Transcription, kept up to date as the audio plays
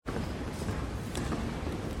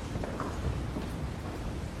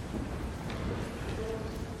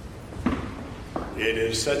It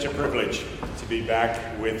is such a privilege to be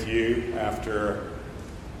back with you after,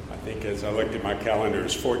 I think as I looked at my calendar, it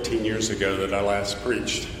was 14 years ago that I last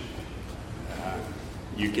preached.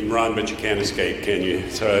 You can run, but you can't escape, can you?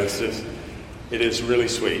 So it is really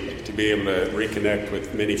sweet to be able to reconnect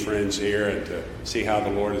with many friends here and to see how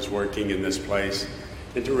the Lord is working in this place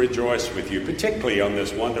and to rejoice with you, particularly on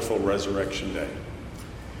this wonderful Resurrection Day.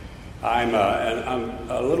 I'm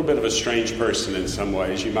a little bit of a strange person in some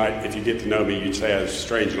ways. You might, if you get to know me, you'd say I'm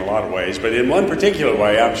strange in a lot of ways. But in one particular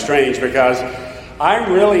way, I'm strange because I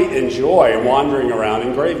really enjoy wandering around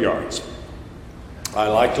in graveyards. I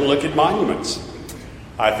like to look at monuments.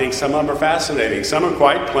 I think some of them are fascinating. Some are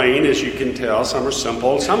quite plain, as you can tell. Some are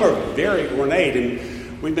simple. Some are very ornate.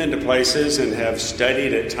 And we've been to places and have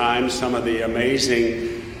studied at times some of the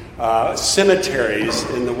amazing cemeteries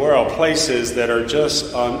in the world, places that are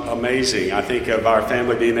just amazing. I think of our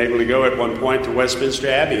family being able to go at one point to Westminster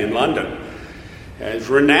Abbey in London. And it's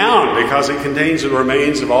renowned because it contains the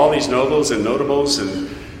remains of all these nobles and notables, and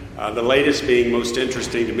the latest being most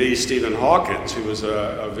interesting to me, Stephen Hawking, who was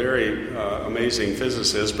a very amazing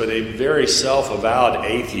physicist, but a very self-avowed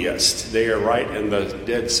atheist. They are right in the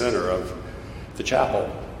dead center of the chapel.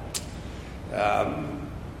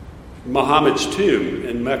 Muhammad's tomb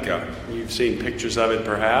in Mecca. You've seen pictures of it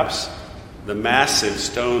perhaps. The massive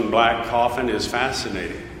stone black coffin is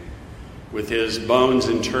fascinating, with his bones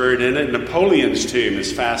interred in it. Napoleon's tomb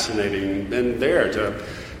is fascinating. Been there to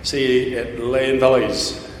see at Les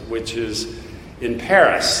Invalides, which is in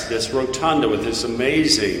Paris, this rotunda with this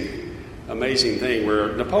amazing thing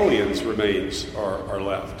where Napoleon's remains are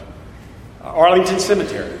left. Arlington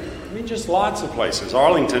Cemetery. I mean, just lots of places.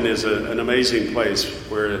 Arlington is an amazing place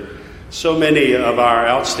where so many of our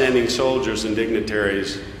outstanding soldiers and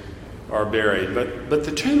dignitaries are buried. But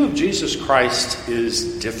the tomb of Jesus Christ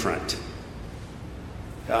is different.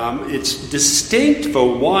 It's distinct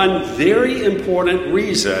for one very important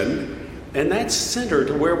reason, and that's centered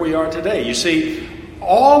to where we are today. You see,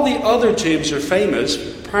 all the other tombs are famous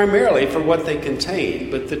primarily for what they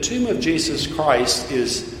contain, but the tomb of Jesus Christ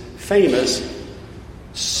is famous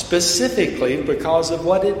specifically because of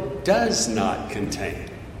what it does not contain.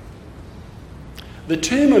 The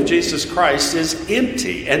tomb of Jesus Christ is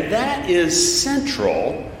empty, and that is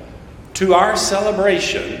central to our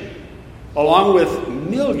celebration, along with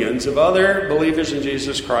millions of other believers in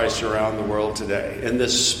Jesus Christ around the world today. In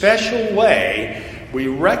this special way, we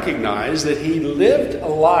recognize that he lived a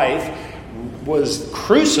life, was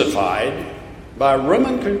crucified by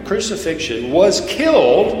Roman crucifixion, was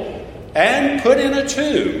killed and put in a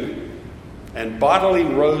tomb, and bodily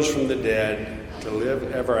rose from the dead to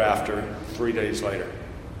live ever after 3 days later.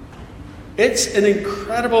 It's an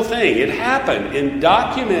incredible thing. It happened in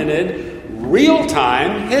documented,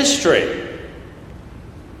 real-time history.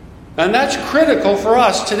 And that's critical for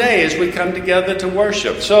us today as we come together to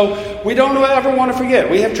worship. So we don't ever want to forget.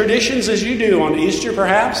 We have traditions as you do on Easter,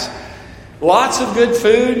 perhaps. Lots of good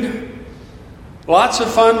food. Lots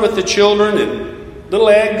of fun with the children and little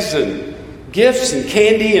eggs and gifts and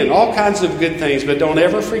candy and all kinds of good things. But don't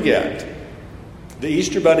ever forget, the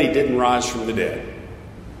Easter Bunny didn't rise from the dead.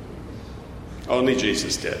 Only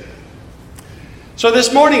Jesus did. So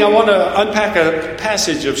this morning I want to unpack a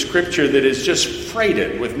passage of Scripture that is just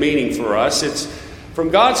freighted with meaning for us. It's from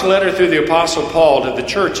God's letter through the Apostle Paul to the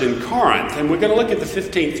church in Corinth. And we're going to look at the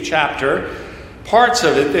 15th chapter. Parts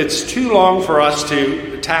of it, it's too long for us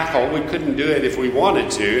to tackle. We couldn't do it if we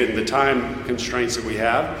wanted to in the time constraints that we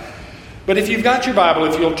have. But if you've got your Bible,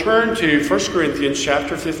 if you'll turn to 1 Corinthians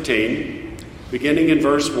chapter 15, beginning in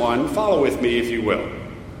verse 1, follow with me if you will.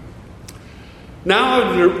 Now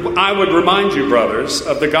I would remind you, brothers,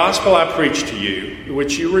 of the gospel I preached to you,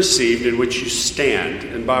 which you received, in which you stand,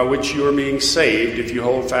 and by which you are being saved, if you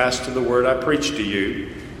hold fast to the word I preached to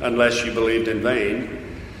you, unless you believed in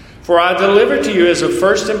vain. For I delivered to you as of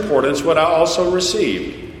first importance what I also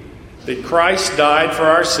received, that Christ died for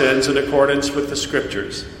our sins in accordance with the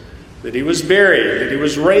Scriptures, that he was buried, that he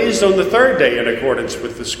was raised on the third day in accordance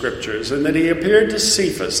with the Scriptures, and that he appeared to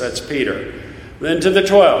Cephas, that's Peter, then to the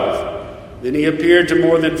 12. Then he appeared to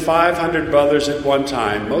more than 500 brothers at one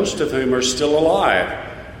time, most of whom are still alive,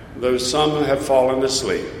 though some have fallen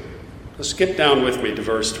asleep. So skip down with me to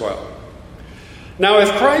verse 12. Now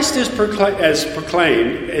if Christ is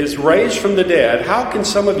proclaimed, is raised from the dead, how can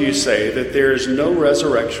some of you say that there is no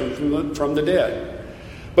resurrection from the dead?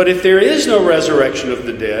 But if there is no resurrection of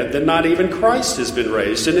the dead, then not even Christ has been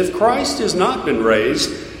raised. And if Christ has not been raised,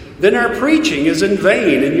 then our preaching is in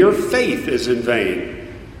vain, and your faith is in vain.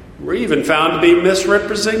 We're even found to be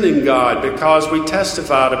misrepresenting God because we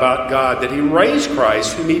testified about God that he raised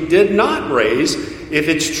Christ, whom he did not raise, if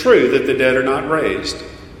it's true that the dead are not raised.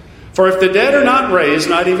 For if the dead are not raised,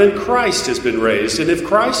 not even Christ has been raised. And if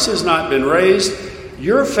Christ has not been raised,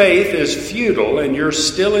 your faith is futile and you're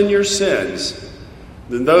still in your sins.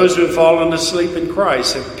 Then those who have fallen asleep in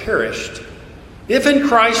Christ have perished. If in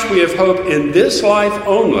Christ we have hope in this life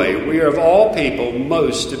only, we are of all people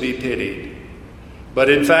most to be pitied. But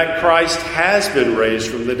in fact, Christ has been raised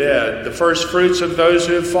from the dead, the first fruits of those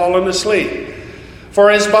who have fallen asleep. For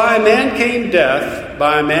as by a man came death,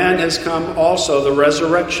 by a man has come also the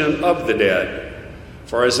resurrection of the dead.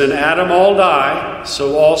 For as in Adam all die,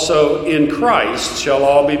 so also in Christ shall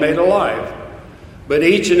all be made alive. But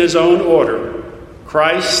each in his own order.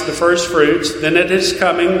 Christ the first fruits, then at his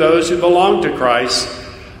coming those who belong to Christ.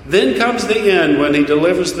 Then comes the end when he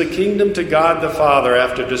delivers the kingdom to God the Father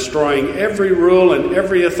after destroying every rule and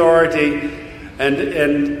every authority and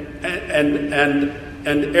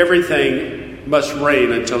everything must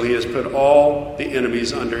reign until he has put all the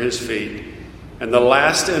enemies under his feet. And the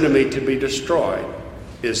last enemy to be destroyed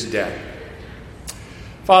is death.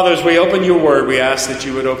 Father, as we open your word, we ask that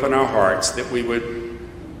you would open our hearts, that we would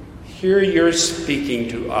hear your speaking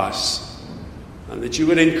to us, and that you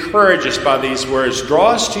would encourage us by these words.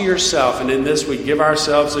 Draw us to yourself, and in this we give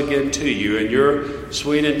ourselves again to you. In your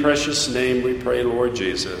sweet and precious name we pray, Lord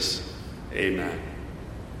Jesus. Amen.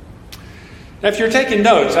 Now, if you're taking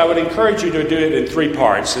notes, I would encourage you to do it in 3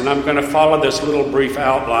 parts, and I'm going to follow this little brief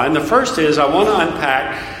outline. The first is I want to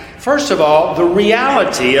unpack, first of all, the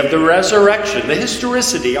reality of the resurrection, the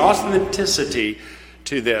historicity, authenticity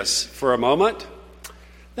to this for a moment.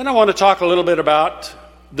 Then I want to talk a little bit about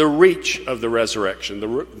the reach of the resurrection,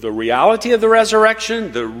 the reality of the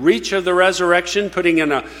resurrection, the reach of the resurrection, putting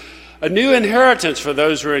in a new inheritance for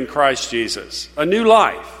those who are in Christ Jesus, a new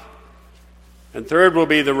life. And third will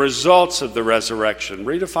be the results of the resurrection,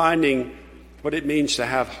 redefining what it means to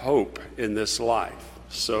have hope in this life.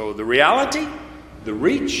 So the reality, the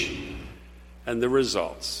reach, and the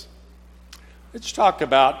results. Let's talk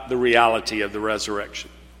about the reality of the resurrection.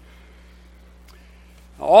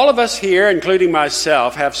 All of us here, including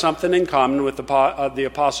myself, have something in common with the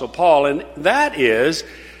Apostle Paul, and that is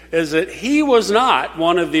that he was not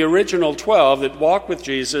one of the original 12 that walked with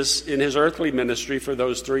Jesus in his earthly ministry for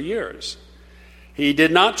those 3 years. He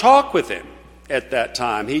did not talk with him at that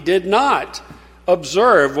time. He did not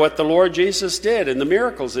observe what the Lord Jesus did and the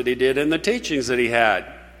miracles that he did and the teachings that he had.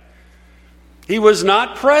 He was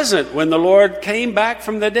not present when the Lord came back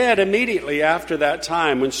from the dead immediately after that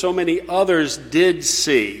time, when so many others did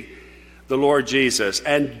see the Lord Jesus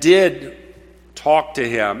and did talk to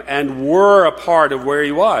him and were a part of where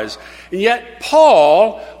he was. And yet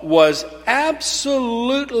Paul was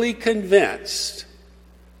absolutely convinced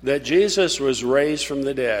that Jesus was raised from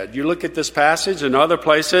the dead. You look at this passage and other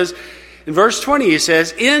places. In verse 20 he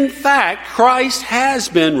says, in fact, Christ has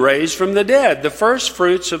been raised from the dead, the first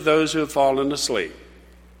fruits of those who have fallen asleep.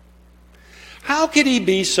 How could he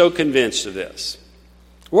be so convinced of this?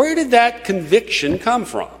 Where did that conviction come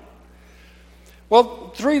from?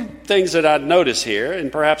 Well, 3 things that I'd notice here,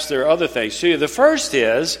 and perhaps there are other things too. The first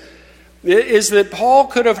is that Paul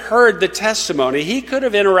could have heard the testimony. He could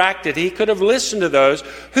have interacted. He could have listened to those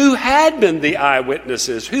who had been the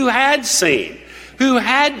eyewitnesses, who had seen, who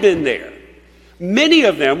had been there. Many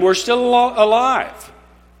of them were still alive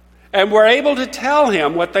and were able to tell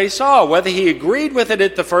him what they saw, whether he agreed with it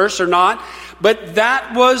at the first or not. But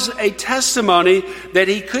that was a testimony that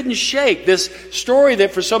he couldn't shake. This story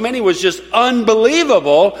that for so many was just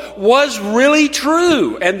unbelievable was really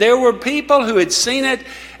true. And there were people who had seen it,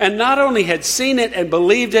 and not only had seen it and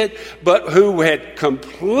believed it, but who had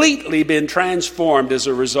completely been transformed as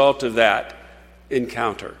a result of that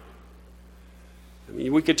encounter. I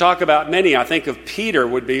mean, we could talk about many. I think of Peter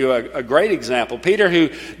would be a great example. Peter, who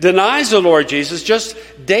denies the Lord Jesus just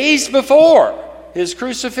days before his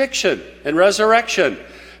crucifixion and resurrection,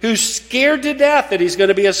 who's scared to death that he's going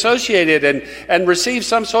to be associated and receive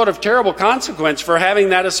some sort of terrible consequence for having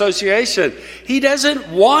that association. He doesn't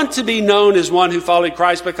want to be known as one who followed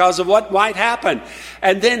Christ because of what might happen.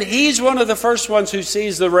 And then he's one of the first ones who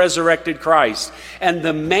sees the resurrected Christ. And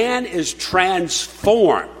the man is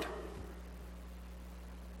transformed.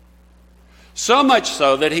 So much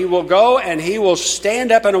so that he will go and he will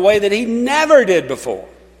stand up in a way that he never did before.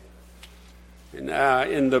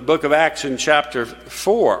 In the book of Acts in chapter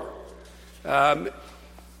 4,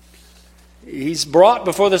 he's brought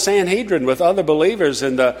before the Sanhedrin with other believers,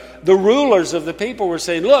 and the rulers of the people were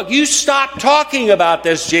saying, look, you stop talking about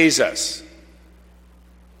this Jesus.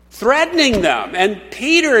 Threatening them. And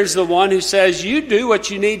Peter is the one who says, you do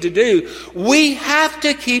what you need to do. We have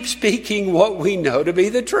to keep speaking what we know to be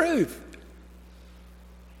the truth.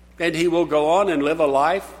 And he will go on and live a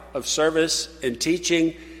life of service and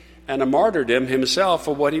teaching and a martyrdom himself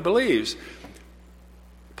for what he believes.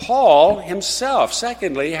 Paul himself,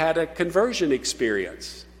 secondly, had a conversion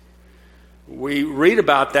experience. We read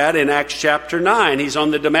about that in Acts chapter 9. He's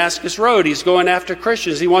on the Damascus Road. He's going after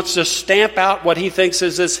Christians. He wants to stamp out what he thinks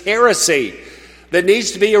is this heresy that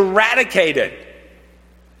needs to be eradicated.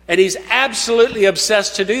 And he's absolutely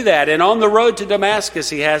obsessed to do that. And on the road to Damascus,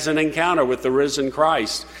 he has an encounter with the risen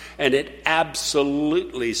Christ. And it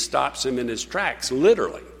absolutely stops him in his tracks,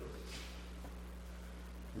 literally.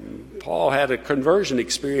 Paul had a conversion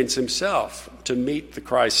experience himself to meet the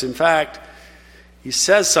Christ. In fact, he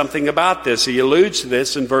says something about this. He alludes to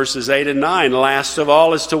this in verses 8 and 9. Last of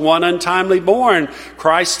all, as to one untimely born,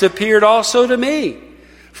 Christ appeared also to me.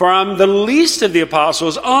 For I'm the least of the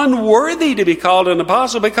apostles, unworthy to be called an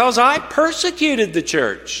apostle, because I persecuted the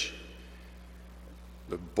church.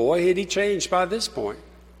 But boy, had he changed by this point.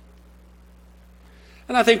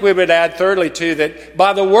 And I think we would add thirdly, too, that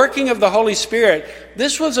by the working of the Holy Spirit,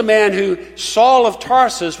 this was a man who, Saul of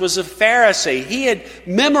Tarsus, was a Pharisee. He had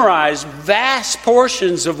memorized vast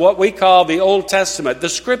portions of what we call the Old Testament, the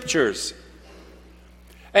Scriptures.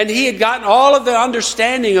 And he had gotten all of the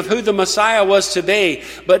understanding of who the Messiah was to be.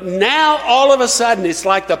 But now, all of a sudden, it's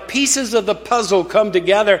like the pieces of the puzzle come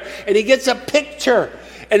together, and he gets a picture.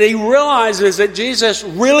 And he realizes that Jesus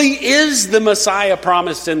really is the Messiah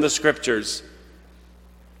promised in the Scriptures.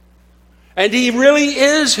 And he really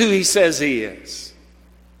is who he says he is.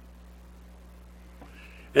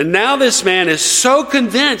 And now this man is so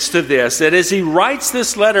convinced of this that as he writes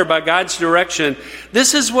this letter by God's direction,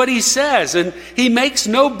 this is what he says. And he makes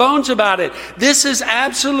no bones about it. This is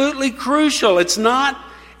absolutely crucial. It's not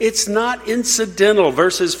incidental.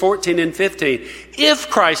 Verses 14 and 15. If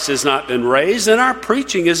Christ has not been raised, then our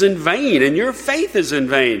preaching is in vain and your faith is in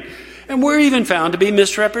vain. And we're even found to be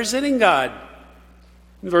misrepresenting God.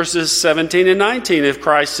 Verses 17 and 19, if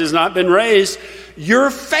Christ has not been raised,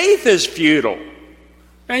 your faith is futile,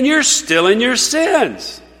 and you're still in your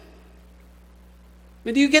sins.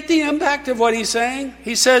 But do you get the impact of what he's saying?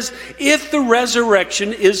 He says, if the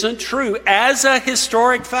resurrection isn't true as a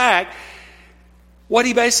historic fact, what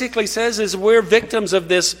he basically says is we're victims of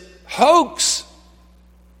this hoax,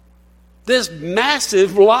 this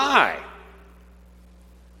massive lie.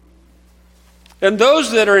 And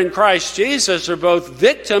those that are in Christ Jesus are both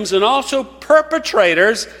victims and also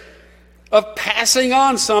perpetrators of passing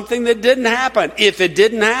on something that didn't happen, if it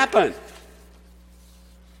didn't happen.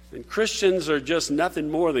 And Christians are just nothing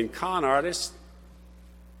more than con artists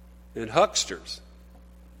and hucksters.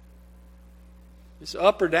 It's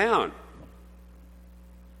up or down.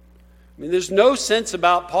 I mean, there's no sense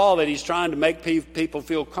about Paul that he's trying to make people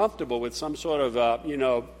feel comfortable with some sort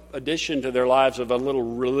of, addition to their lives of a little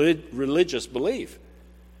religious belief.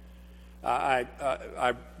 I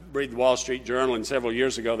read the Wall Street Journal, and several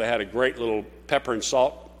years ago they had a great little pepper and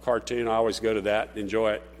salt cartoon. I always go to that,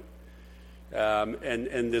 enjoy it.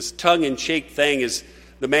 And this tongue-in-cheek thing is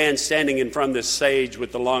the man standing in front of this sage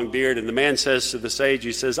with the long beard, and the man says to the sage,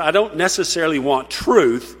 he says, I don't necessarily want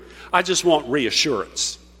truth, I just want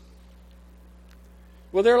reassurance.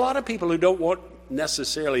 Well, there are a lot of people who don't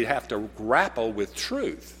necessarily have to grapple with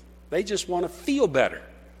truth. They just want to feel better.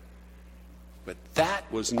 But that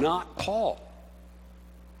was not Paul.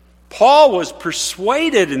 Paul was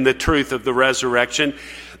persuaded in the truth of the resurrection.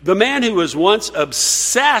 The man who was once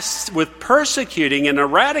obsessed with persecuting and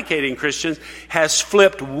eradicating Christians has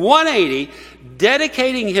flipped 180,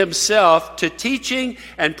 dedicating himself to teaching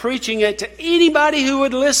and preaching it to anybody who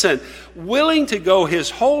would listen, willing to go his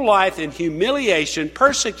whole life in humiliation,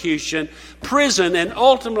 persecution, prison, and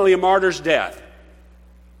ultimately a martyr's death.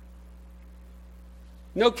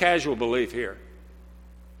 No casual belief here.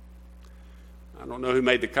 I don't know who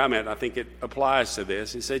made the comment. I think it applies to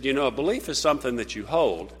this. He said, a belief is something that you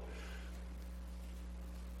hold,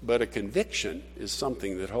 but a conviction is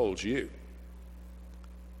something that holds you.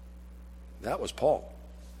 That was Paul.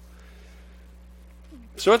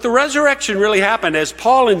 So if the resurrection really happened, as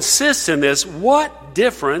Paul insists in this, what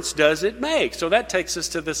difference does it make? So that takes us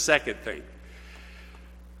to the second thing.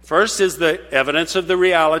 First is the evidence of the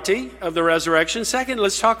reality of the resurrection. Second,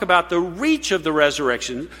 let's talk about the reach of the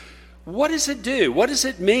resurrection. What does it do? What does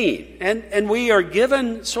it mean? And we are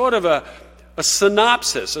given sort of a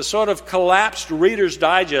synopsis, a sort of collapsed Reader's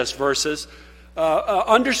Digest verses,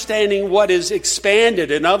 understanding what is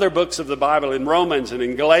expanded in other books of the Bible, in Romans and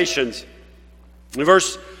in Galatians. In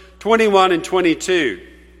verse 21 and 22,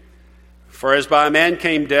 for as by a man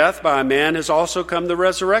came death, by a man has also come the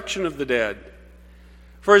resurrection of the dead.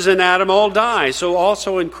 For as in Adam all die, so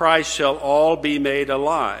also in Christ shall all be made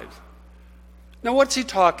alive. Now, what's he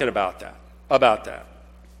talking about that?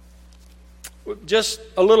 Just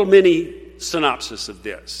a little mini synopsis of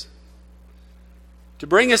this. To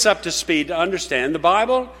bring us up to speed to understand, the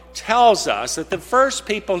Bible tells us that the first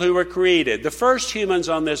people who were created, the first humans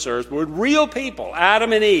on this earth, were real people,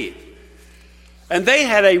 Adam and Eve. And they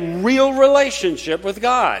had a real relationship with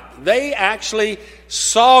God. They actually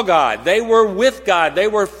saw God. They were with God. They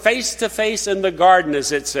were face to face in the garden,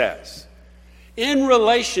 as it says. In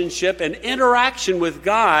relationship and interaction with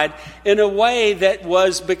God in a way that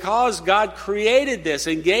was because God created this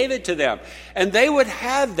and gave it to them. And they would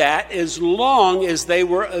have that as long as they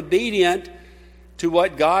were obedient to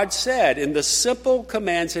what God said in the simple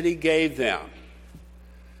commands that he gave them.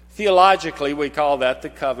 Theologically, we call that the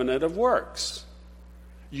covenant of works.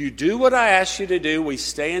 You do what I ask you to do. We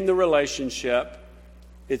stay in the relationship.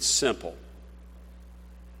 It's simple.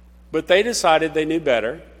 But they decided they knew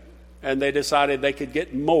better. And they decided they could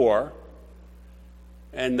get more,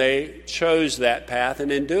 and they chose that path.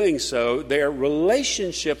 And in doing so, their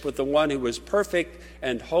relationship with the one who was perfect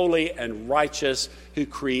and holy and righteous, who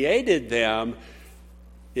created them,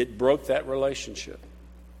 it broke that relationship.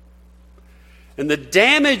 And the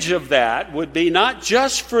damage of that would be not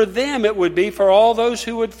just for them, it would be for all those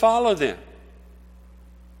who would follow them.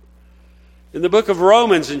 In the book of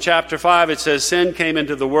Romans, in chapter 5, it says, sin came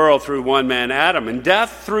into the world through one man, Adam, and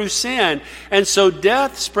death through sin. And so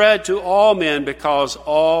death spread to all men because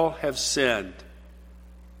all have sinned.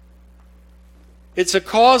 It's a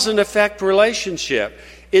cause and effect relationship.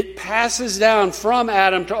 It passes down from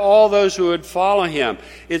Adam to all those who would follow him.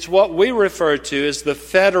 It's what we refer to as the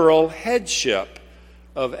federal headship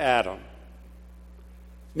of Adam,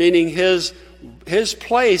 meaning his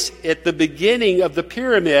place at the beginning of the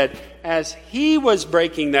pyramid. As he was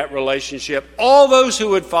breaking that relationship, all those who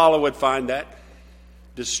would follow would find that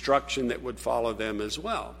destruction that would follow them as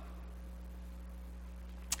well.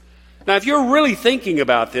 Now, if you're really thinking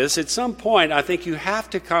about this, at some point, I think you have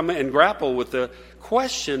to come and grapple with the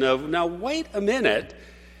question of, now, wait a minute.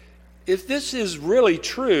 If this is really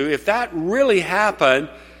true, if that really happened,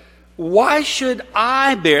 why should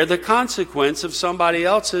I bear the consequence of somebody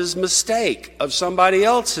else's mistake, of somebody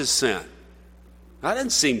else's sin? That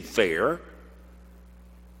doesn't seem fair.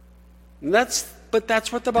 But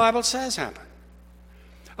that's what the Bible says happened.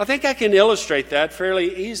 I think I can illustrate that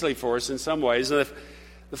fairly easily for us in some ways. And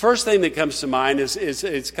the first thing that comes to mind is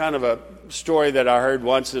it's kind of a story that I heard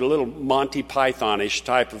once, a little Monty Python-ish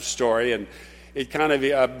type of story. And it kind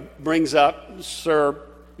of brings up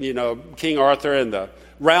King Arthur and the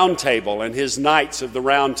Round Table and his knights of the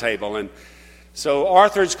Round Table. And so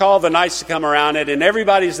Arthur's called the knights to come around it, and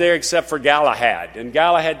everybody's there except for Galahad. And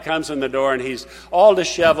Galahad comes in the door, and he's all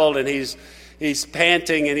disheveled, and he's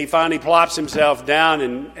panting, and he finally plops himself down,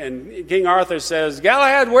 and King Arthur says,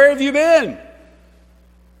 "Galahad, where have you been?"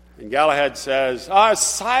 And Galahad says,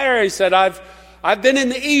 "Sire," he said, I've been in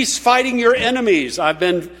the east fighting your enemies. I've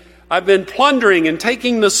been plundering and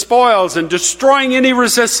taking the spoils and destroying any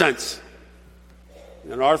resistance."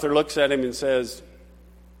 And Arthur looks at him and says,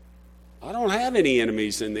 "I don't have any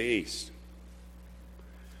enemies in the east."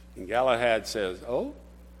 And Galahad says, "Oh,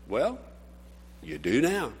 well, you do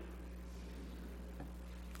now."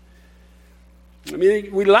 I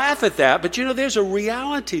mean, we laugh at that, but there's a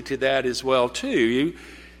reality to that as well, too.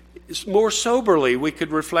 More soberly, we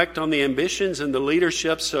could reflect on the ambitions and the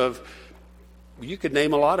leaderships of, you could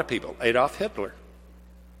name a lot of people: Adolf Hitler,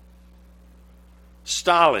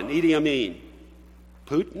 Stalin, Idi Amin,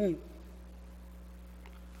 Putin.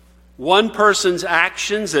 One person's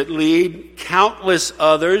actions that lead countless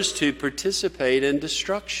others to participate in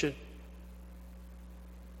destruction.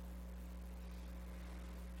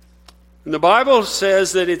 And the Bible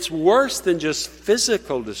says that it's worse than just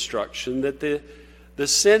physical destruction, that the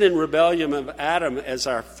sin and rebellion of Adam as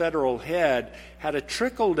our federal head had a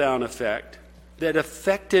trickle-down effect that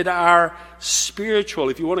affected our spiritual,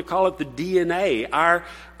 if you want to call it the DNA,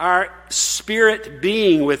 our spirit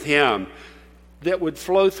being with him, that would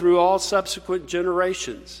flow through all subsequent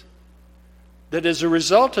generations. That as a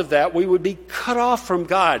result of that, we would be cut off from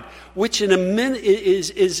God, which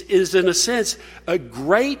is in a sense a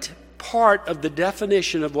great part of the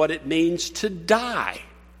definition of what it means to die.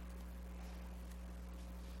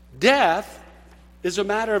 Death is a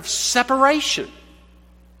matter of separation,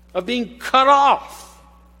 of being cut off.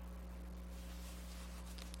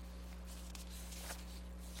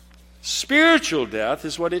 Spiritual death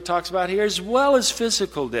is what it talks about here, as well as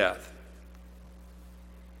physical death.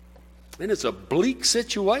 And it's a bleak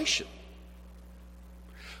situation.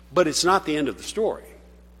 But it's not the end of the story.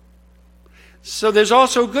 So there's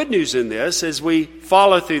also good news in this as we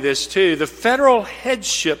follow through this too. The federal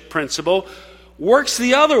headship principle works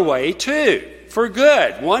the other way too, for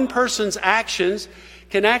good. One person's actions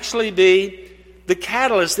can actually be the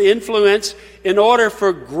catalyst, the influence, in order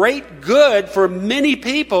for great good for many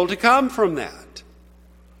people to come from that.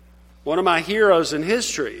 One of my heroes in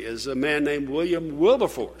history is a man named William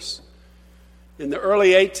Wilberforce. In the early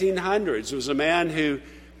 1800s, was a man who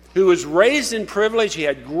was raised in privilege. He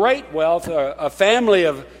had great wealth, a family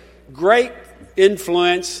of great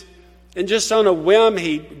influence, and just on a whim,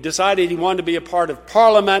 he decided he wanted to be a part of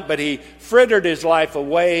Parliament, but he frittered his life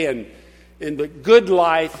away and in the good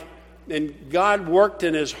life. And God worked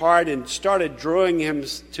in his heart and started drawing him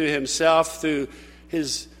to himself through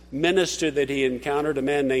his minister that he encountered, a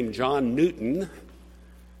man named John Newton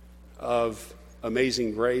of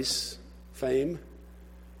Amazing Grace fame.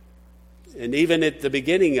 And even at the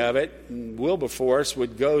beginning of it, Wilberforce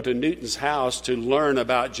would go to Newton's house to learn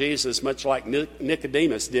about Jesus, much like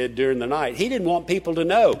Nicodemus did during the night. He didn't want people to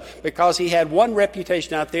know because he had one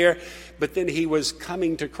reputation out there, but then he was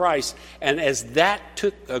coming to Christ. And as that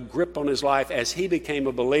took a grip on his life, as he became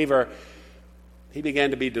a believer, he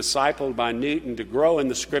began to be discipled by Newton, to grow in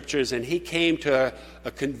the Scriptures, and he came to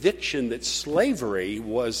a conviction that slavery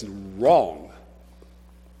was wrong.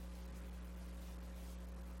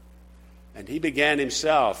 And he began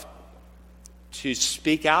himself to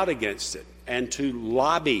speak out against it and to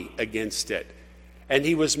lobby against it. And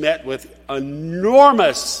he was met with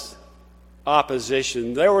enormous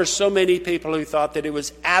opposition. There were so many people who thought that it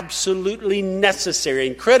was absolutely necessary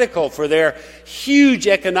and critical for their huge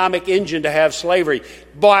economic engine to have slavery.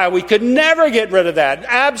 Boy, we could never get rid of that.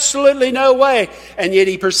 Absolutely no way. And yet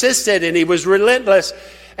he persisted, and he was relentless,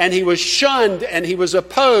 and he was shunned, and he was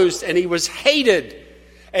opposed, and he was hated.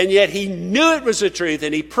 And yet he knew it was the truth,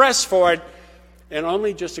 and he pressed for it. And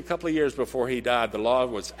only just a couple of years before he died, the law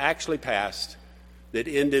was actually passed that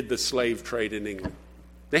ended the slave trade in England.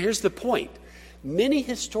 Now here's the point. Many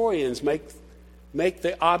historians make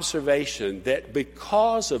the observation that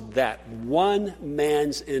because of that one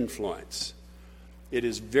man's influence, it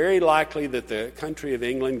is very likely that the country of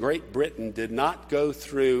England, Great Britain, did not go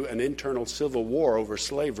through an internal civil war over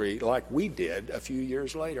slavery like we did a few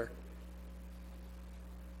years later.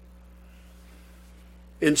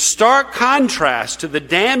 In stark contrast to the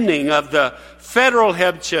damning of the federal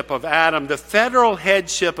headship of Adam, the federal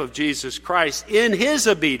headship of Jesus Christ in his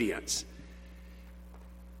obedience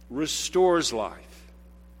restores life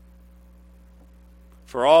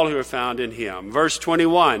for all who are found in him. Verse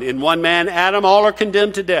 21, in one man, Adam, all are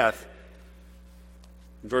condemned to death.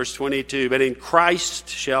 Verse 22, but in Christ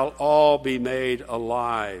shall all be made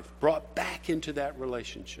alive, brought back into that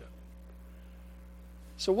relationship.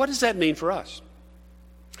 So what does that mean for us?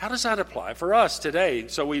 How does that apply for us today?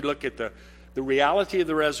 So we look at the reality of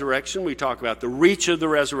the resurrection. We talk about the reach of the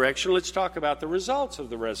resurrection. Let's talk about the results of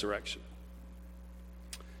the resurrection.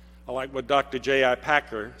 I like what Dr. J.I.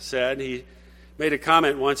 Packer said. He made a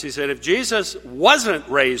comment once. He said, if Jesus wasn't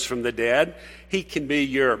raised from the dead, he can be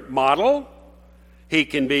your model. He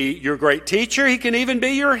can be your great teacher. He can even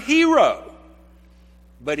be your hero.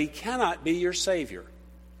 But he cannot be your Savior.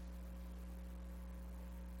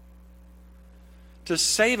 To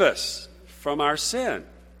save us from our sin,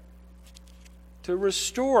 to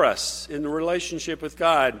restore us in the relationship with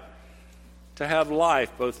God, to have life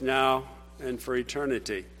both now and for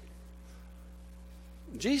eternity.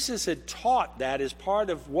 Jesus had taught that as part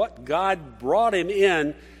of what God brought him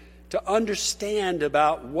in to understand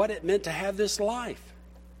about what it meant to have this life.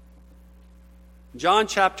 John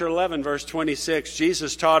chapter 11, verse 26,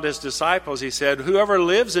 Jesus taught his disciples, he said, whoever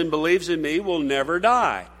lives and believes in me will never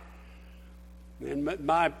die. In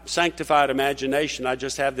my sanctified imagination, I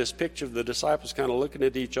just have this picture of the disciples kind of looking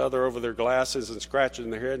at each other over their glasses and scratching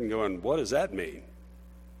their head and going, what does that mean?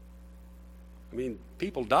 I mean,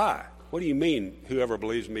 people die. What do you mean, whoever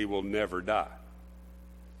believes in me will never die?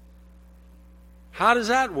 How does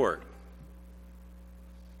that work?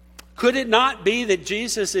 Could it not be that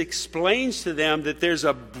Jesus explains to them that there's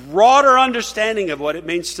a broader understanding of what it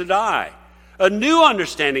means to die? A new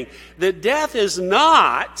understanding that death is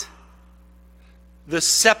not the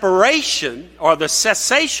separation or the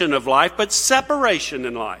cessation of life, but separation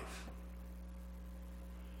in life.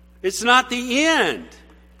 It's not the end.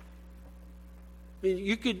 I mean,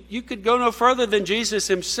 you could go no further than Jesus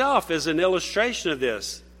himself as an illustration of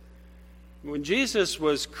this. When Jesus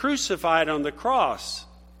was crucified on the cross,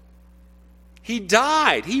 he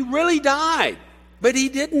died. He really died. But he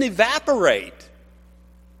didn't evaporate.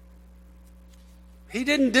 He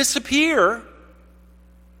didn't disappear.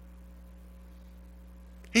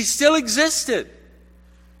 He still existed.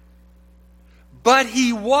 But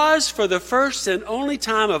he was, for the first and only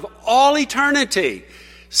time of all eternity,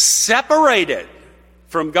 separated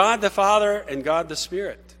from God the Father and God the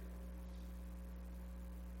Spirit.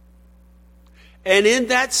 And in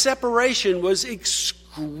that separation was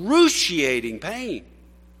excruciating pain.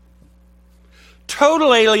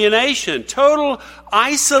 Total alienation, total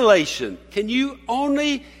isolation. Can you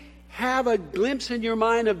only have a glimpse in your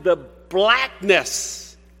mind of the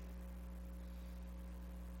blackness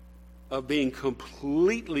of being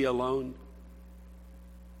completely alone?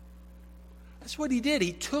 That's what he did.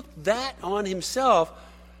 He took that on himself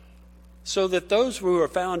so that those who are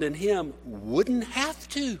found in him wouldn't have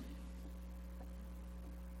to.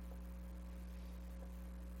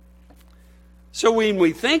 So when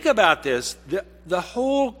we think about this, the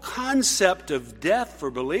whole concept of death for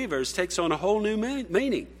believers takes on a whole new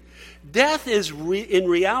meaning. Death is in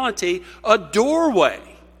reality a doorway.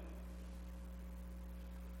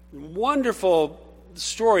 Wonderful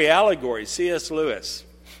story allegory, C.S. Lewis.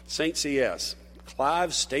 St. C.S.,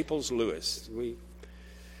 Clive Staples Lewis.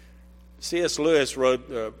 C.S. Lewis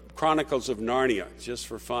wrote Chronicles of Narnia just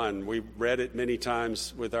for fun. We read it many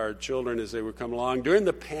times with our children as they would come along. During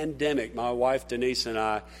the pandemic, my wife Denise and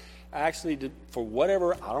I actually did, for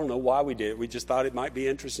whatever, I don't know why we did it, we just thought it might be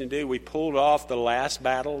interesting to do. We pulled off the last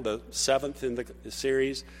battle, the 7th in the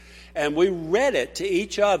series, and we read it to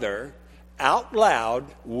each other out loud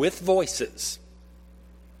with voices.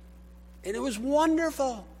 And it was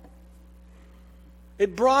wonderful.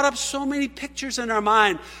 It brought up so many pictures in our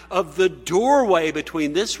mind of the doorway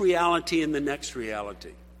between this reality and the next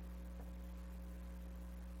reality.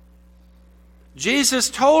 Jesus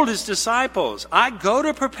told his disciples, I go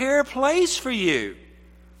to prepare a place for you.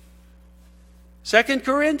 2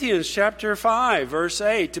 Corinthians chapter 5, verse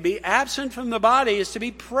 8, to be absent from the body is to be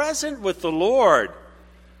present with the Lord.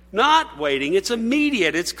 Not waiting, it's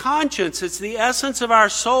immediate, it's conscience, it's the essence of our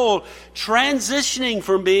soul transitioning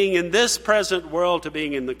from being in this present world to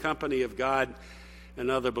being in the company of God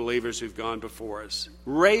and other believers who've gone before us.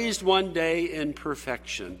 Raised one day in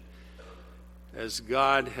perfection as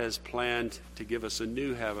God has planned to give us a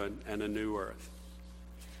new heaven and a new earth.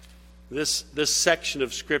 This section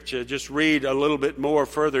of Scripture, just read a little bit more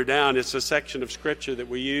further down. It's a section of Scripture that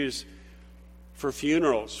we use for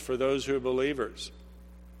funerals for those who are believers.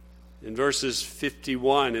 In verses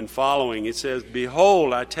 51 and following, it says,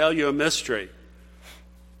 Behold, I tell you a mystery.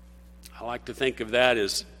 I like to think of that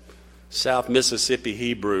as South Mississippi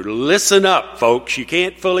Hebrew. Listen up, folks. You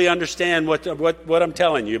can't fully understand what I'm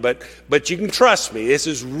telling you, but you can trust me. This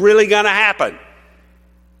is really going to happen.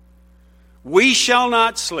 We shall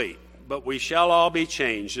not sleep, but we shall all be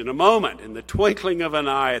changed in a moment, in the twinkling of an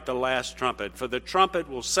eye at the last trumpet. For the trumpet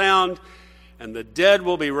will sound, and the dead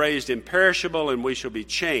will be raised imperishable, and we shall be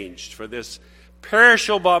changed. For this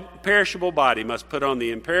perishable body must put on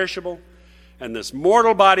the imperishable, and this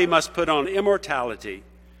mortal body must put on immortality.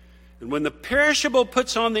 And when the perishable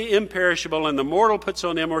puts on the imperishable, and the mortal puts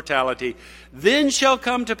on immortality, then shall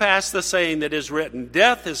come to pass the saying that is written,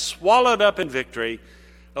 Death is swallowed up in victory.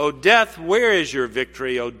 O death, where is your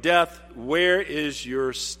victory? O death, where is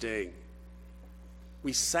your sting?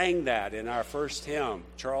 We sang that in our first hymn,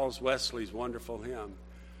 Charles Wesley's wonderful hymn.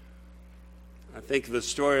 I think of the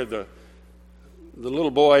story of the little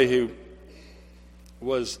boy who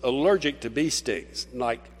was allergic to bee stings,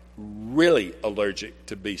 like really allergic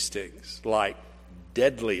to bee stings, like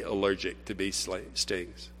deadly allergic to bee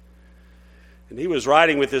stings. And he was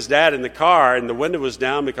riding with his dad in the car, and the window was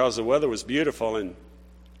down because the weather was beautiful, and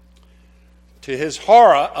to his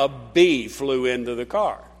horror, a bee flew into the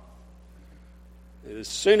car. As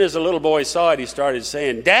soon as the little boy saw it, he started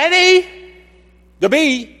saying, Daddy, the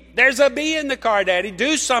bee, there's a bee in the car, Daddy.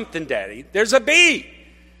 Do something, Daddy. There's a bee.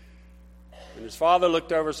 And his father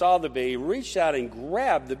looked over, saw the bee, reached out and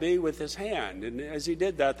grabbed the bee with his hand. And as he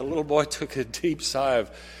did that, the little boy took a deep sigh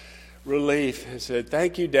of relief and said,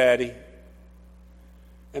 Thank you, Daddy.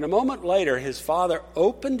 And a moment later, his father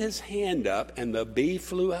opened his hand up and the bee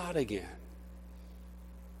flew out again.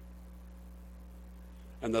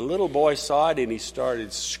 And the little boy saw it and he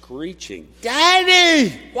started screeching,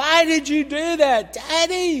 Daddy, why did you do that,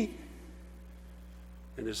 Daddy?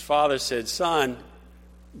 And his father said, Son,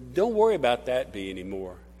 don't worry about that bee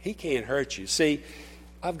anymore. He can't hurt you. See,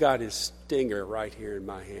 I've got his stinger right here in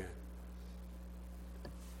my hand.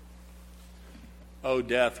 Oh,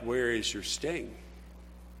 death, where is your sting?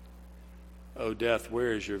 Oh, death,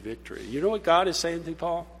 where is your victory? You know what God is saying to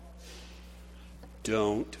Paul?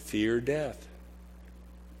 Don't fear death.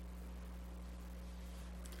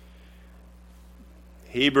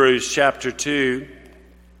 Hebrews chapter 2,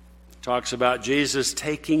 Talks about Jesus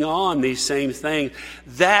taking on these same things,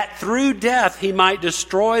 that through death he might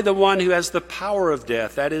destroy the one who has the power of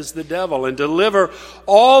death, that is the devil, and deliver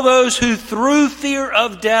all those who through fear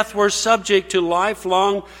of death were subject to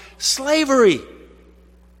lifelong slavery.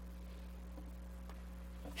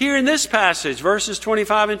 Here in this passage, verses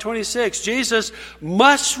 25 and 26, Jesus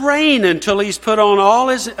must reign until he's put all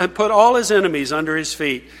his enemies under his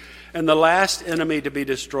feet. And the last enemy to be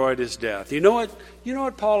destroyed is death. You know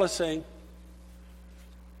what Paul is saying?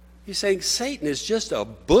 He's saying Satan is just a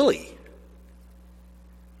bully.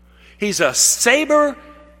 He's a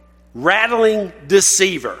saber-rattling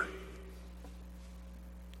deceiver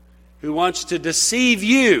who wants to deceive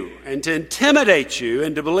you and to intimidate you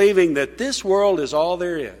into believing that this world is all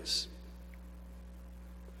there is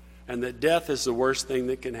and that death is the worst thing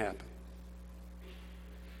that can happen.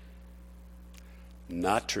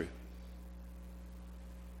 Not true.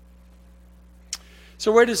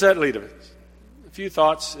 So where does that lead us? A few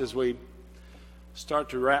thoughts as we start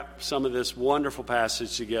to wrap some of this wonderful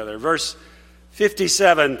passage together. Verse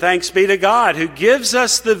 57, thanks be to God who gives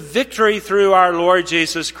us the victory through our Lord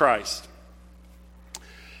Jesus Christ.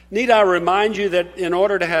 Need I remind you that in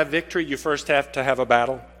order to have victory, you first have to have a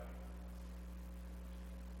battle?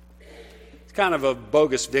 It's kind of a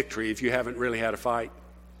bogus victory if you haven't really had a fight.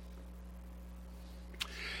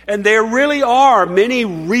 And there really are many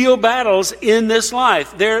real battles in this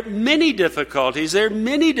life. There are many difficulties. There are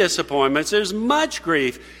many disappointments. There's much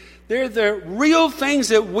grief. There are the real things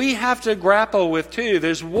that we have to grapple with too.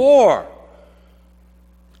 There's war,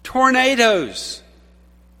 tornadoes,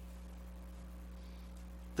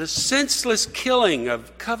 the senseless killing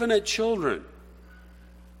of covenant children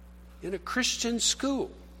in a Christian school.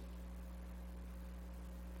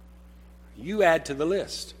 You add to the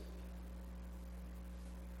list.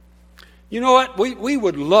 You know what? We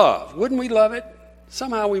would love, wouldn't we love it?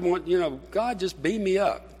 Somehow we want, God, just beam me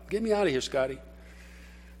up. Get me out of here, Scotty.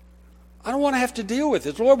 I don't want to have to deal with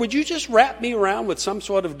this. Lord, would you just wrap me around with some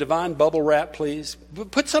sort of divine bubble wrap, please?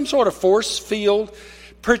 Put some sort of force field.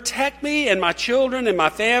 Protect me and my children and my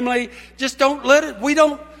family. Just don't let it,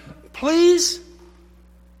 please?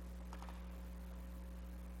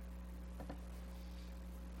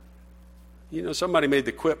 Somebody made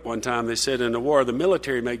the quip one time. They said in the war, the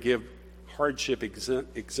military may give hardship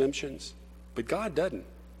exemptions, but God doesn't.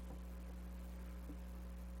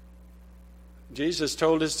 Jesus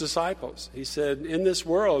told his disciples, he said, in this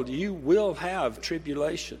world you will have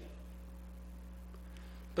tribulation.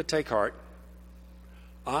 But take heart,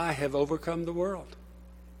 I have overcome the world.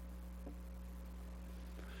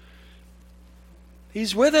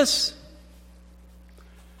 He's with us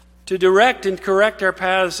to direct and correct our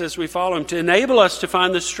paths as we follow him, to enable us to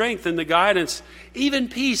find the strength and the guidance, even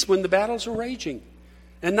peace when the battles are raging.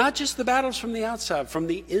 And not just the battles from the outside, from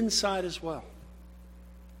the inside as well.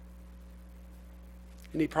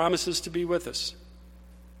 And he promises to be with us.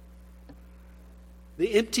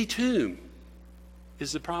 The empty tomb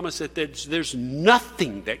is the promise that there's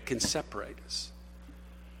nothing that can separate us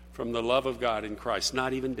from the love of God in Christ,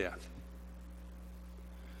 not even death.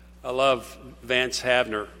 I love Vance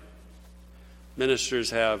Havner.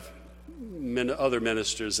 Ministers have other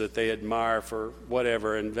ministers that they admire for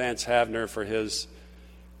whatever, and Vance Havner for his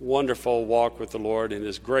wonderful walk with the Lord and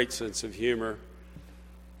his great sense of humor.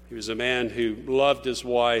 He was a man who loved his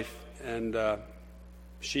wife, and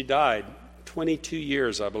she died 22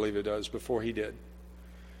 years, I believe it was, before he did.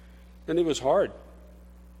 And it was hard.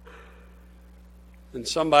 And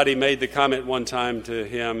somebody made the comment one time to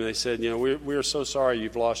him, they said, we're so sorry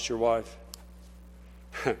you've lost your wife.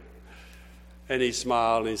 And he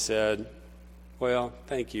smiled and he said, well,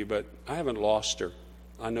 thank you, but I haven't lost her.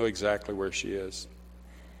 I know exactly where she is.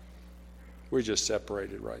 We're just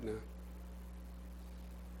separated right now.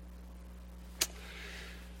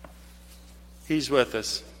 He's with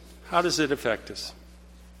us. How does it affect us?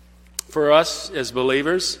 For us as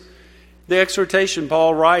believers, the exhortation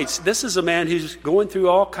Paul writes, this is a man who's going through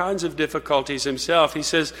all kinds of difficulties himself. He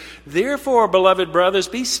says, therefore, beloved brothers,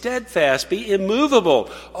 be steadfast, be immovable,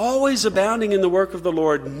 always abounding in the work of the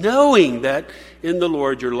Lord, knowing that in the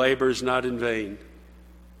Lord your labor is not in vain.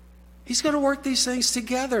 He's going to work these things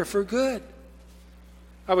together for good.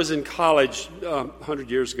 I was in college 100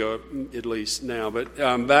 years ago, at least now, but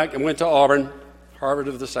back, I went to Auburn, Harvard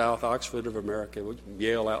of the South, Oxford of America,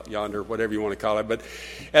 Yale out yonder, whatever you want to call it. But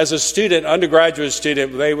as a student, undergraduate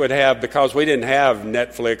student, they would have, because we didn't have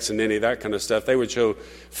Netflix and any of that kind of stuff, they would show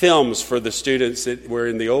films for the students that were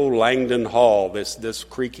in the old Langdon Hall, this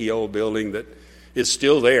creaky old building that is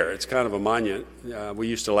still there. It's kind of a monument. We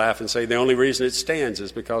used to laugh and say the only reason it stands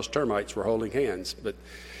is because termites were holding hands. But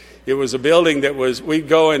It was a building that was, we'd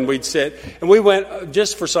go and we'd sit. And we went,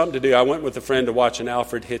 just for something to do, I went with a friend to watch an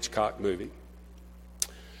Alfred Hitchcock movie.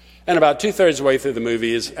 And about 2/3 of the way through the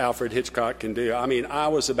movie, as Alfred Hitchcock can do, I mean, I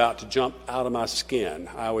was about to jump out of my skin.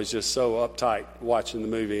 I was just so uptight watching the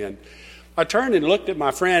movie. And I turned and looked at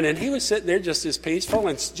my friend, and he was sitting there just as peaceful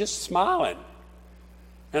and just smiling.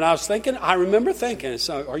 And I remember thinking,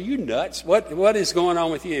 so, are you nuts? What is going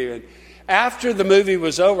on with you? And after the movie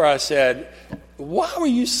was over, I said, why were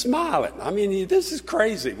you smiling? I mean, this is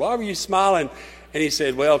crazy. Why were you smiling? And he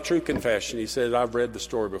said, well, true confession. He said, I've read the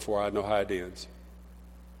story before. I know how it ends.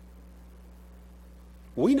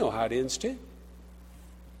 We know how it ends too.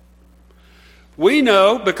 We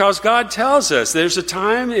know because God tells us. There's a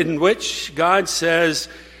time in which God says,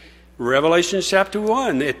 Revelation chapter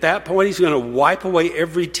 1, at that point he's going to wipe away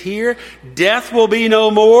every tear. Death will be no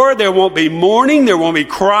more. There won't be mourning. There won't be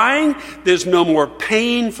crying. There's no more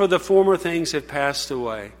pain, for the former things have passed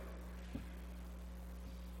away.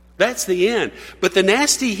 That's the end. But the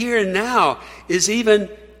nasty here and now is even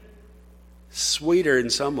sweeter in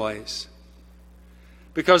some ways.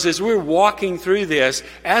 Because as we're walking through this,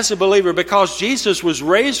 as a believer, because Jesus was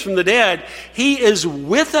raised from the dead, He is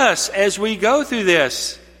with us as we go through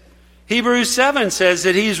this. Hebrews 7 says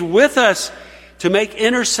that He's with us to make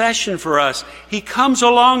intercession for us. He comes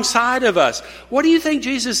alongside of us. What do you think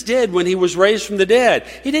Jesus did when He was raised from the dead?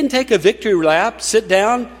 He didn't take a victory lap, sit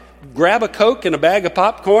down, grab a Coke and a bag of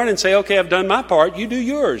popcorn and say, okay, I've done my part, you do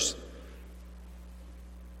yours.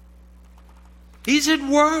 He's at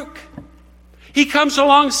work. He comes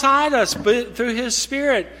alongside us through His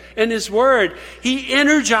Spirit and His Word. He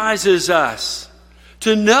energizes us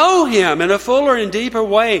to know Him in a fuller and deeper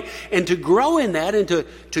way, and to grow in that, and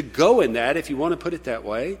to go in that, if you want to put it that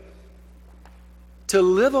way, to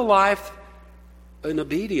live a life in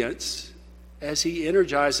obedience as He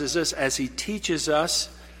energizes us, as He teaches us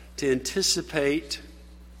to anticipate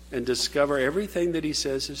and discover everything that He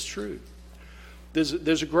says is true.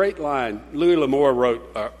 There's a great line. Louis L'Amour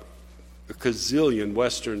wrote a gazillion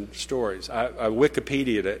Western stories. I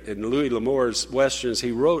Wikipedia'd it. In Louis L'Amour's Westerns,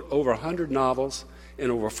 he wrote over 100 novels and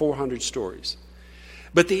over 400 stories.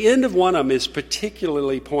 But the end of one of them is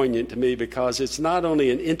particularly poignant to me because it's not only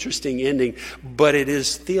an interesting ending, but it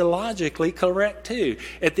is theologically correct too.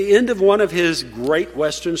 At the end of one of his great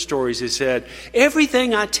Western stories, he said,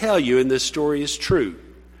 everything I tell you in this story is true.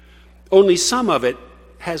 Only some of it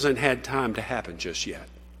hasn't had time to happen just yet.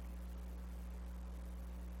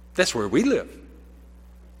 That's where we live.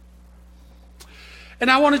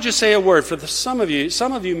 And I want to just say a word for some of you.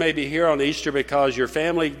 Some of you may be here on Easter because your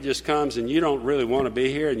family just comes and you don't really want to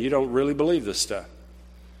be here and you don't really believe this stuff.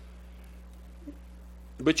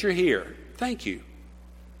 But you're here. Thank you.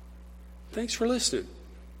 Thanks for listening.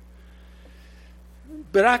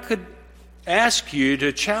 But I could ask you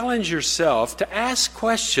to challenge yourself, to ask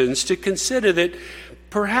questions, to consider that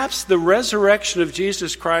perhaps the resurrection of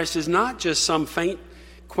Jesus Christ is not just some faint,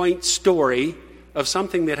 quaint story of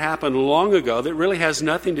something that happened long ago that really has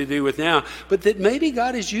nothing to do with now, but that maybe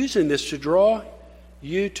God is using this to draw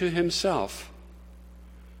you to Himself.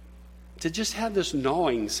 To just have this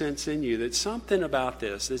gnawing sense in you that something about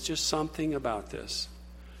this, there's just something about this.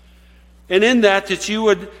 And in that you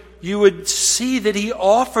would see that He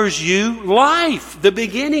offers you life. The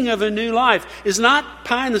beginning of a new life is not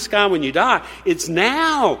pie in the sky when you die. It's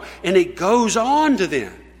now, and it goes on to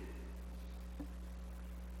then.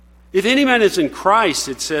 If any man is in Christ,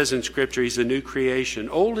 it says in Scripture, he's a new creation.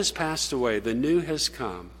 Old has passed away, the new has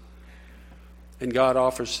come. And God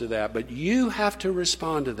offers to that. But you have to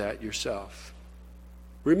respond to that yourself.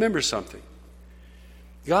 Remember something.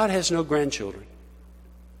 God has no grandchildren.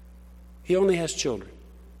 He only has children.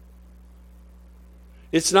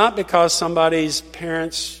 It's not because somebody's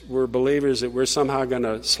parents were believers that we're somehow going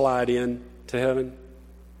to slide in to heaven.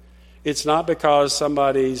 It's not because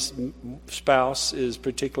somebody's spouse is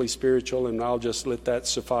particularly spiritual and I'll just let that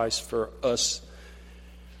suffice for us.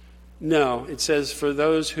 No, it says for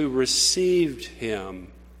those who received Him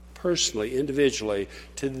personally, individually,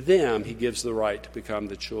 to them He gives the right to become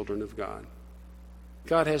the children of God.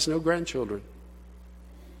 God has no grandchildren.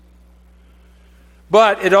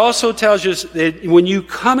 But it also tells us that when you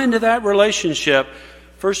come into that relationship,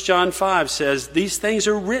 1 John 5 says, these things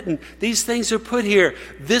are written, these things are put here.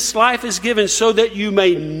 This life is given so that you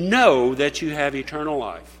may know that you have eternal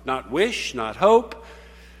life. Not wish, not hope,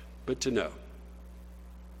 but to know.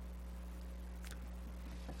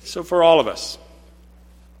 So for all of us,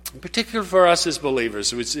 in particular for us as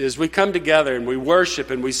believers, as we come together and we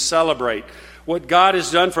worship and we celebrate what God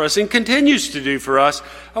has done for us and continues to do for us,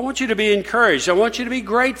 I want you to be encouraged. I want you to be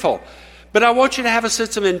grateful. But I want you to have a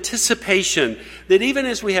sense of anticipation that even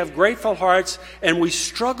as we have grateful hearts and we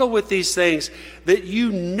struggle with these things, that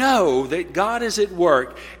you know that God is at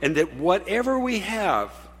work and that whatever we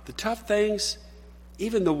have, the tough things,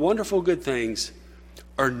 even the wonderful good things,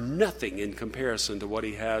 are nothing in comparison to what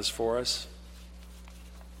He has for us.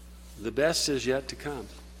 The best is yet to come.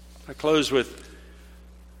 I close with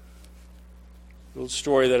a little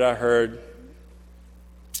story that I heard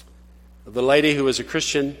of the lady who was a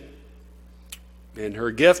Christian, and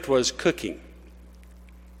her gift was cooking.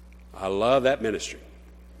 I love that ministry.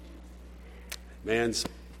 Man's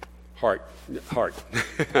heart.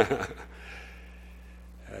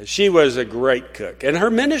 She was a great cook. And her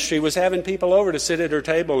ministry was having people over to sit at her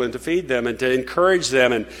table and to feed them and to encourage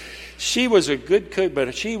them. And she was a good cook,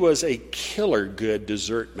 but she was a killer good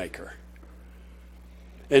dessert maker.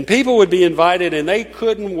 And people would be invited, and they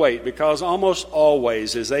couldn't wait, because almost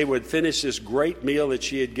always, as they would finish this great meal that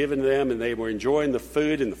she had given them, and they were enjoying the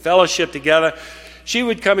food and the fellowship together, she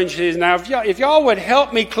would come and she said, "Now, if y'all would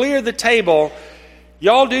help me clear the table,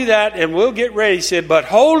 y'all do that, and we'll get ready." She said, "But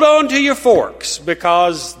hold on to your forks,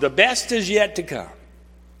 because the best is yet to come."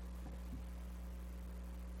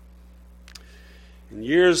 And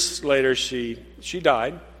years later, she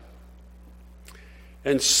died.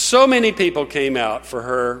 And so many people came out for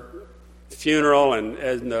her funeral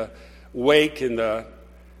and the wake and the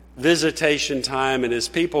visitation time. And as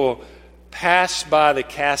people passed by the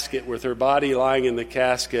casket with her body lying in the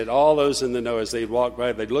casket, all those in the know, as they'd walk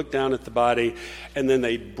by, they'd look down at the body and then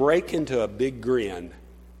they'd break into a big grin.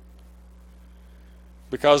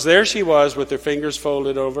 Because there she was with her fingers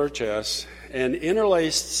folded over her chest, and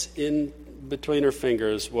interlaced in between her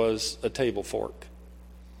fingers was a table fork.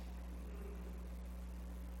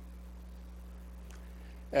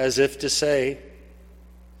 As if to say,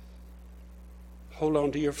 hold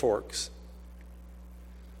on to your forks.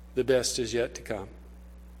 The best is yet to come.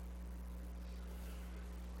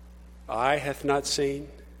 Eye hath not seen,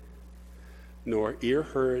 nor ear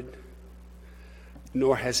heard,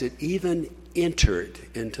 nor has it even entered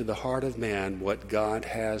into the heart of man what God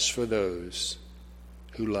has for those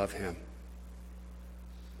who love Him.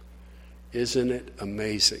 Isn't it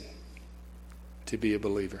amazing to be a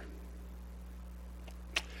believer?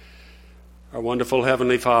 Our wonderful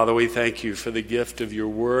Heavenly Father, we thank You for the gift of Your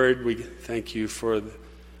Word. We thank You for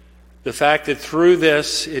the fact that through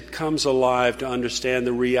this it comes alive to understand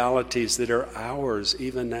the realities that are ours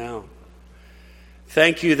even now.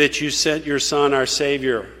 Thank You that You sent Your Son, our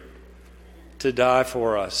Savior, to die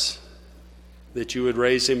for us, that You would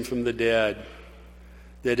raise Him from the dead,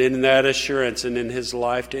 that in that assurance and in His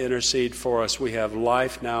life to intercede for us, we have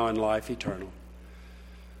life now and life eternal.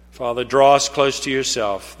 Father, draw us close to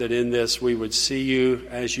Yourself, that in this we would see You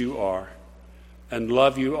as You are and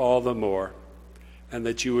love You all the more, and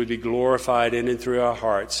that You would be glorified in and through our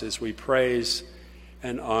hearts as we praise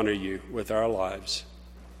and honor You with our lives.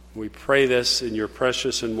 We pray this in Your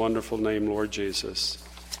precious and wonderful name, Lord Jesus.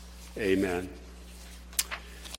 Amen.